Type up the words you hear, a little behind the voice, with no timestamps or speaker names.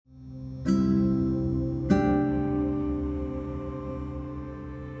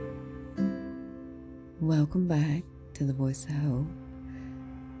Welcome back to the Voice of Hope.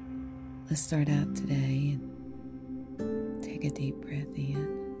 Let's start out today and take a deep breath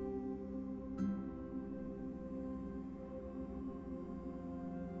in.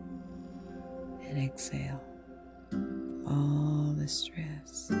 And exhale all the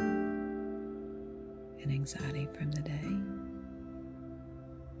stress and anxiety from the day.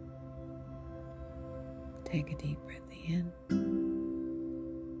 Take a deep breath in.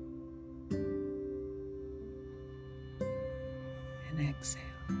 And exhale.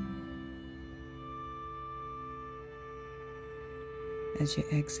 As you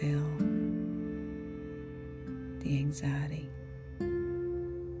exhale the anxiety,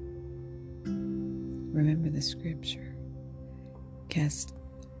 remember the scripture: cast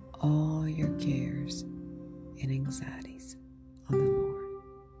all your cares and anxieties on the Lord,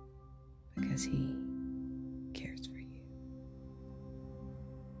 because He cares for you.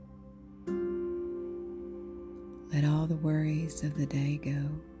 Let all the worries of the day go.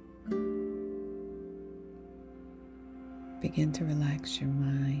 Begin to relax your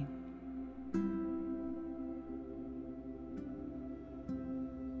mind.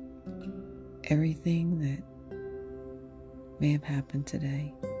 Everything that may have happened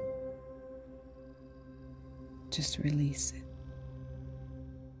today, just release it.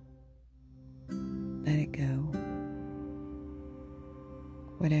 Let it go.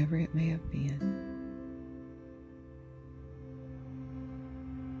 Whatever it may have been.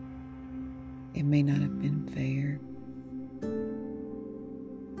 It may not have been fair.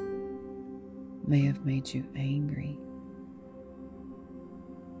 May have made you angry.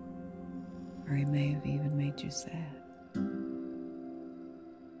 Or it may have even made you sad.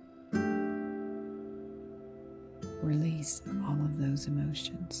 Release all of those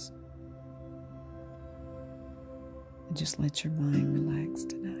emotions. And just let your mind relax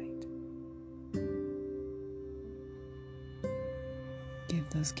tonight. Give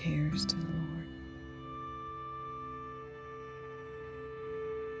those cares to the Lord.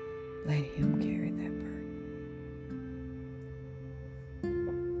 Let Him carry that burden.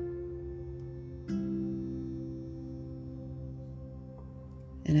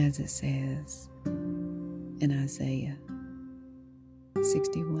 And as it says in Isaiah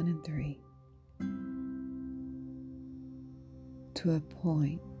 61:3, to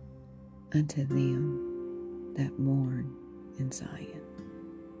appoint unto them that mourn in Zion,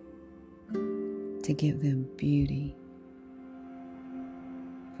 to give them beauty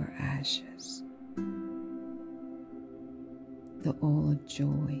for ashes, the oil of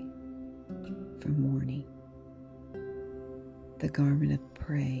joy for mourning, the garment of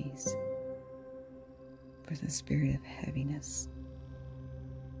praise for the spirit of heaviness,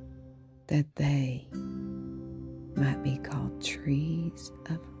 that they might be called trees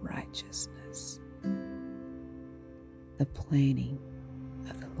of righteousness, the planting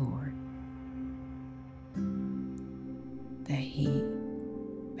of the Lord, that He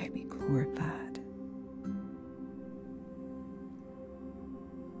may be glorified.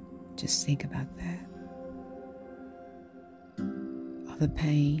 Just think about that. All the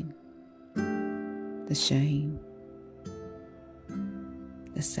pain, the shame,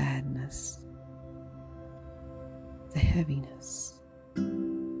 the sadness, the heaviness.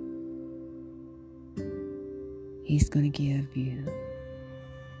 He's going to give you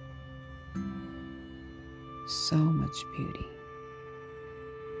so much beauty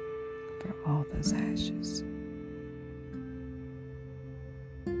for all those ashes.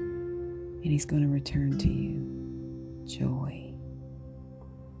 And He's going to return to you joy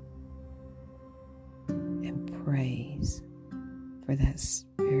and praise for that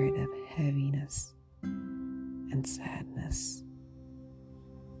spirit of heaviness and sadness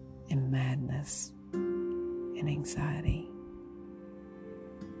and madness and anxiety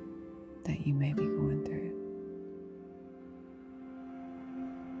that you may be going through.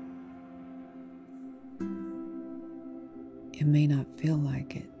 It may not feel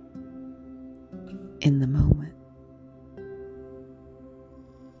like it in the moment.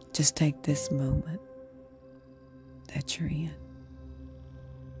 Just take this moment that you're in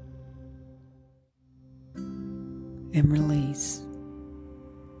and release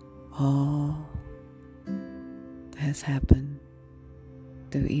all that has happened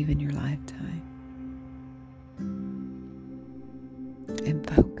through even your lifetime, and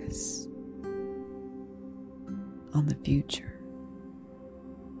focus on the future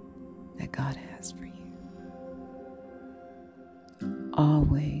that God has for you.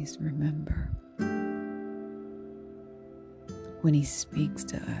 Always remember, when He speaks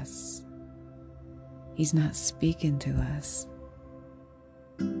to us, He's not speaking to us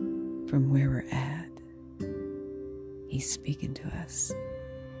from where we're at. He's speaking to us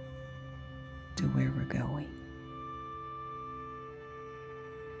to where we're going.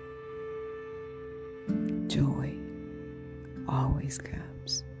 Joy always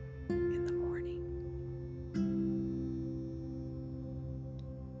comes in the morning.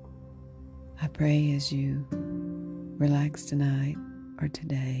 I pray as you relax tonight or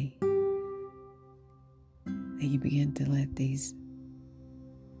today that you begin to let these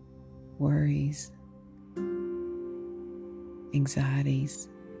worries, anxieties,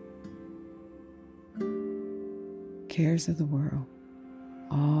 cares of the world,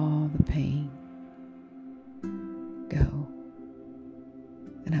 all the pain go.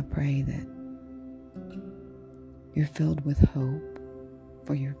 And I pray that you're filled with hope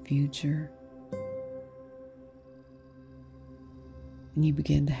for your future, and you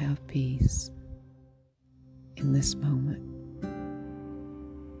begin to have peace in this moment.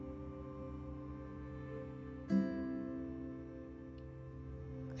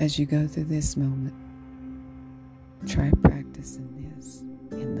 As you go through this moment, try practicing this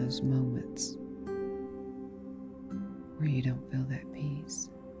in those moments where you don't feel that peace.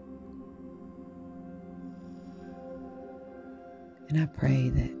 And I pray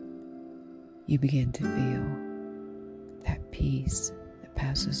that you begin to feel that peace that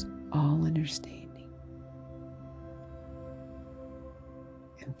passes all understanding,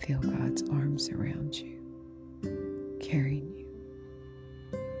 and feel God's arms around you, carrying you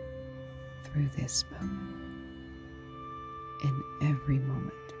through this moment and every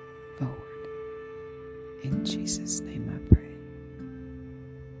moment forward. In Jesus' name I pray.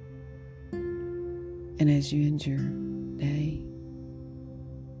 And as you end your day,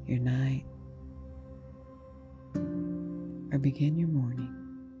 your night, or begin your morning,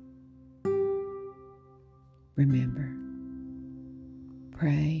 remember,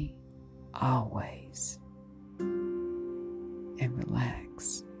 pray always and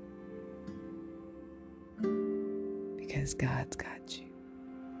relax, because God's got you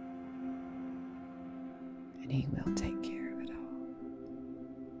and He will take care of it all.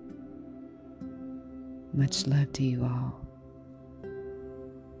 Much love to you all.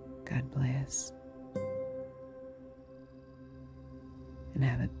 God bless, and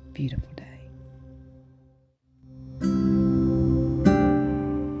have a beautiful day.